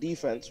on that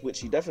defense,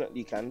 which he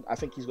definitely can, I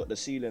think he's got the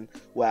ceiling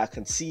where I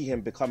can see him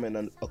becoming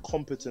a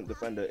competent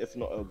defender, if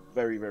not a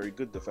very, very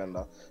good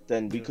defender.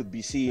 Then we could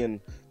be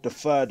seeing the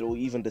third or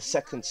even the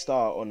second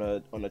star on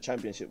a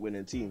championship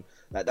winning team.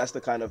 Like, that's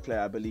the kind of player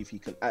I believe he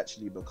can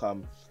actually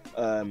become.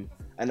 And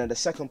then the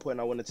second point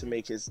I wanted to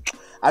make is,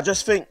 I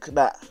just think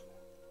that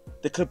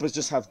the Clippers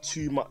just have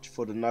too much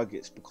for the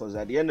Nuggets, because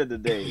at the end of the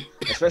day,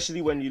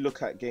 especially when you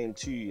look at game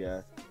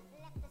 2,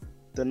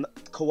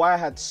 Kawhi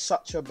had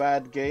such a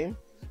bad game,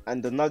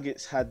 and the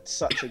Nuggets had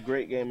such a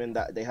great game in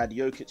that they had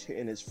Jokic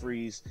hitting his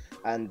threes,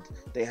 and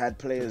they had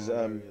players,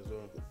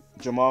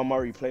 Jamal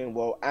Murray playing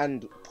well,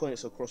 and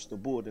points across the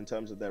board in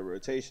terms of their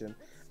rotation,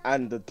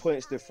 and the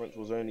points difference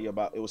was only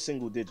it was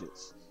single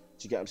digits.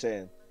 Do you get what I'm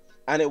saying?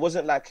 And it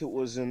wasn't like it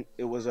was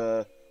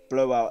a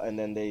blowout and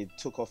then they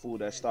took off all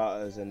their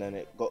starters and then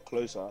it got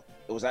closer,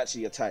 it was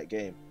actually a tight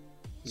game.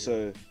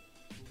 So,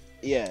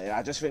 yeah,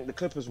 I just think the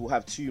Clippers will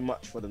have too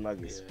much for the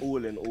Nuggets,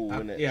 all in all,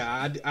 innit?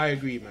 Yeah, I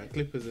agree, man.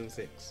 Clippers in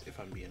 6, if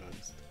I'm being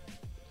honest.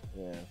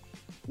 Yeah.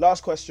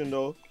 Last question,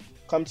 though.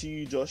 Come to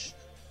you, Josh.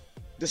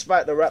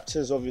 Despite the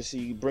Raptors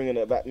obviously bringing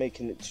it back,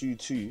 making it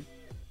 2-2,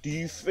 do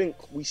you think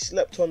we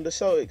slept on the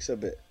Celtics a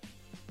bit?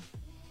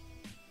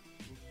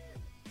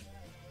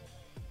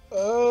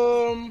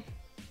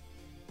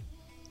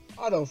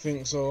 I don't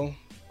think so.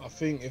 I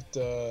think if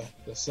the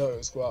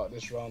Celtics go out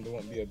this round, it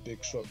won't be a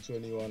big shock to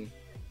anyone.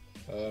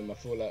 I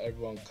feel like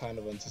everyone kind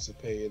of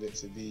anticipated it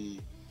to be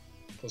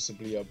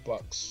possibly a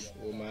Bucks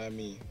or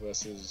Miami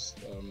versus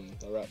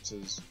the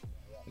Raptors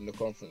in the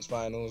conference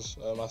finals.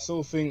 I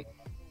still think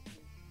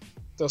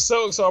the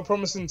Celtics are a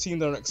promising team.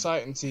 They're an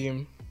exciting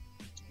team,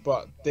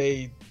 but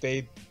they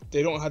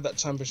don't have that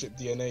championship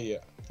DNA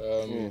yet.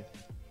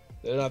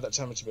 They don't have that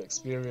championship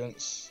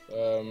experience.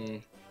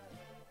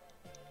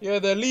 Yeah,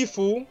 they're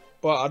lethal,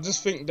 but I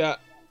just think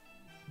that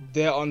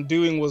their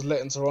undoing was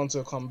letting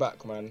Toronto come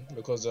back, man.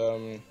 Because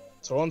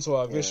Toronto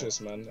are vicious,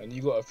 man, and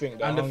you got to think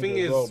that. And the thing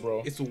is,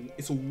 bro. it's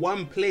a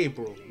one play,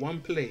 bro. One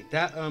play.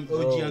 That OG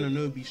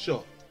Anunoby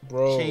shot,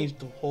 bro, changed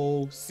the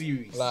whole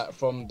series. Like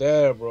from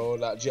there, bro.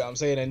 Like, do you know what I'm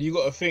saying? And you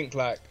got to think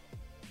like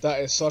that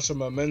is such a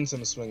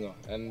momentum swinger,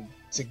 and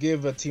to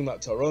give a team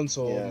like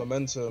Toronto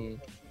momentum,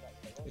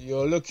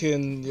 you're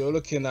looking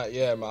at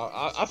man.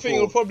 I think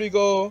it'll probably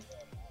go.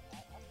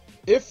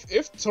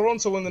 If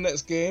Toronto win the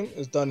next game,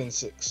 it's done in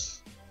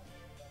 6.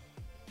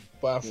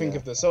 But I think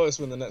if the Celtics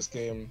win the next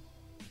game,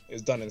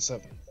 it's done in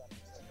 7.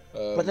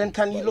 But then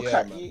can you look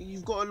at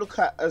you've got to look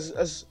at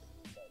as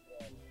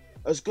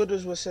good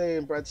as we're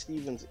saying Brad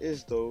Stevens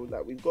is, though,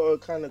 like we've got to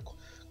kind of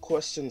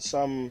question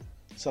some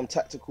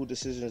tactical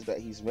decisions that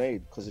he's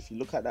made, because if you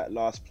look at that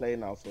last play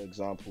now, for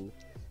example,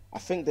 I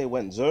think they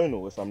went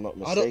zonal, if I'm not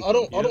mistaken. I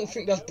don't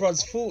think that's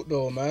Brad's fault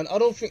though, man. I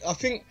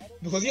think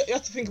because you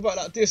have to think about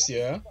like this,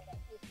 yeah.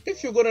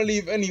 If you're gonna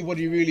leave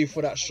anybody really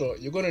for that shot,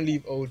 you're gonna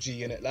leave OG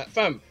in it. Like,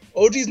 fam,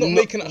 OG's not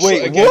making that shot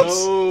again.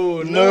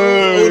 What?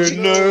 No.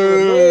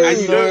 And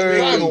you don't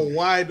make fam. him a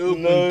wide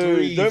open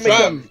three. Don't make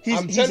Fam,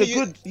 him.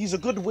 He's a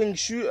good wing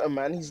shooter,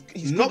 man. He's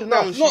good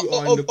knockdown enough.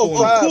 shooter in the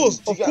corner.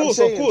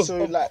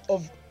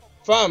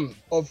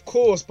 Of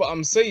course, but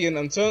I'm saying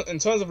in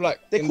terms of like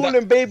They call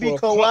him Baby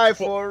Kawhi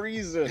for a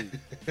reason.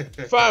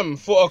 Fam,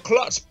 for a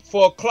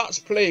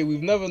clutch play,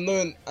 we've never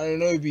known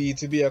Anunoby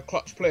to be a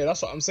clutch player.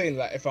 That's what I'm saying.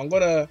 Like, if I'm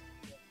gonna,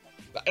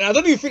 and I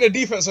don't even think the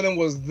defense on him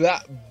was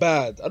that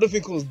bad. I don't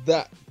think it was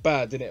that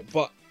bad in it.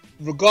 But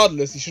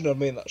regardless, he shouldn't have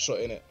made that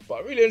shot in it.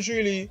 But really and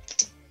truly,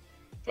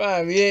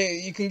 fam,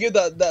 you can give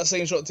that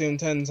same shot to him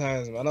 10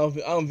 times, man. I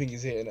don't think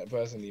he's hitting it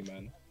personally,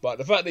 man. But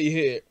the fact that you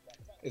hit it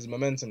is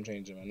momentum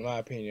changer, man. In my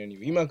opinion,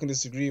 anyway. You man can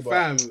disagree, but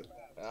Fam,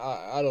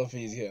 I don't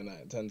think he's hitting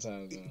that 10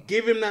 times. Man.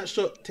 Give him that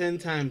shot 10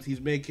 times, he's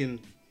making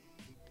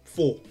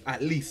 4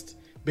 at least.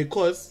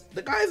 Because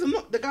the guys are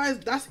not the guys.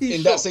 That's his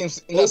in shot.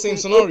 that same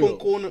scenario. Open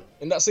corner.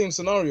 In that same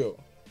scenario.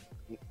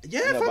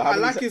 Yeah, fam, I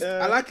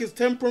like his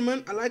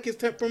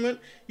temperament.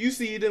 You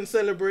see, he didn't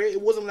celebrate.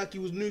 It wasn't like he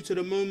was new to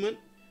the moment.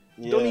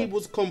 Yeah. Donny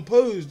was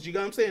composed. You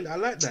know what I'm saying? I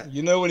like that.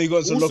 You know when he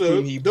got to the locker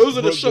room, he those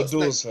are the broke shots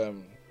doors,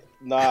 fam.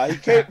 Nah, he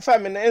came,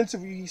 fam, in the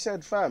interview he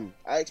said, fam,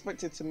 I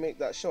expected to make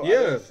that shot. Yeah.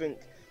 I don't think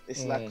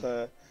it's like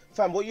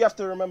fam, what you have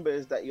to remember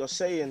is that you're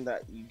saying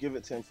that you give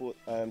it to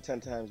him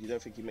 10 times, you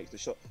don't think he makes the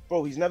shot.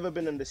 Bro, he's never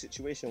been in the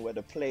situation where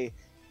the play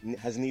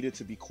has needed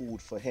to be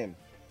called for him.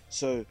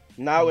 So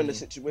now in the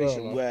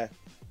situation where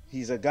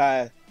he's a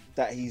guy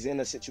that he's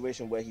in a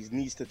situation where he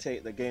needs to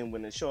take the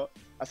game-winning shot,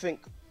 I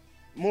think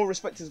more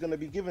respect is going to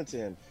be given to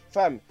him.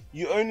 Fam,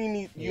 you only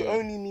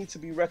need to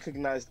be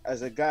recognized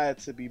as a guy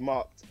to be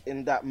marked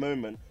in that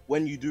moment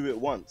when you do it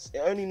once. It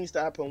only needs to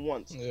happen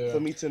once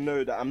for me to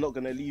know that I'm not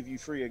going to leave you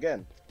free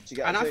again.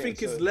 And I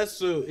think it's less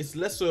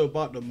so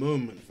about the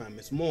moment, fam.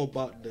 It's more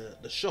about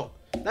the shot.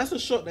 That's a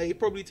shot that he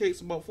probably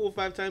takes about 4 or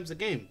 5 times a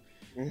game.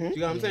 Do you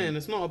know what I'm saying?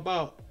 It's not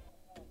about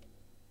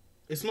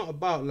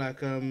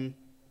like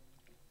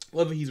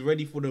whether he's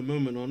ready for the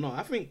moment or not.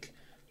 I think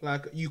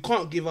like you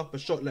can't give up a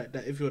shot like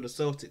that if you're the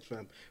Celtics,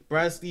 fam.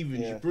 Brad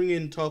Stevens, you bring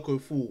in Taco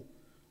Fall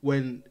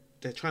when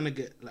they're trying to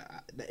get like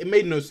it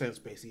made no sense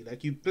basically.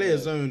 Like you play a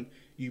zone,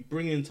 you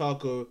bring in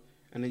Taco,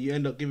 and then you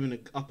end up giving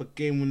up a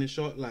game-winning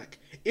shot. Like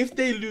if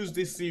they lose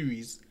this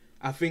series,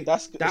 I think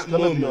that's the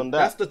turning point.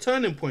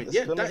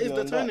 That is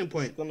the turning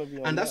point,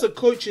 and that's a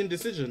coaching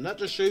decision. That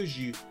just shows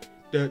you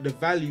the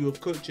value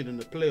of coaching in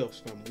the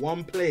playoffs, fam.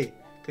 One play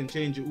can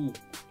change it all.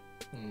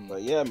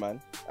 But yeah,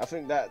 man, I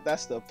think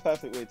that's the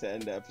perfect way to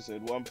end the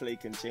episode. One play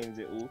can change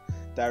it all.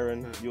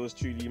 Darren, yours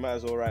truly, you might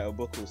as well write a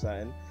book or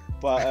something.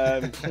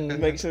 But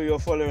make sure you're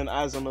following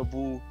Eyes on the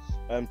Ball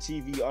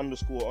TV _ on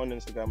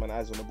Instagram and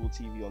Eyes on the Ball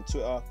TV on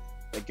Twitter.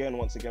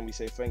 Once again, we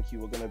say thank you.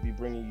 We're going to be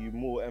bringing you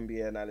more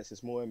NBA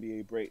analysis, more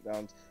NBA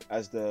breakdowns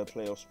as the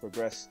playoffs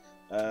progress.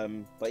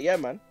 But yeah,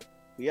 man,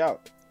 we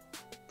out.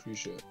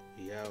 Appreciate it.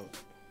 We out.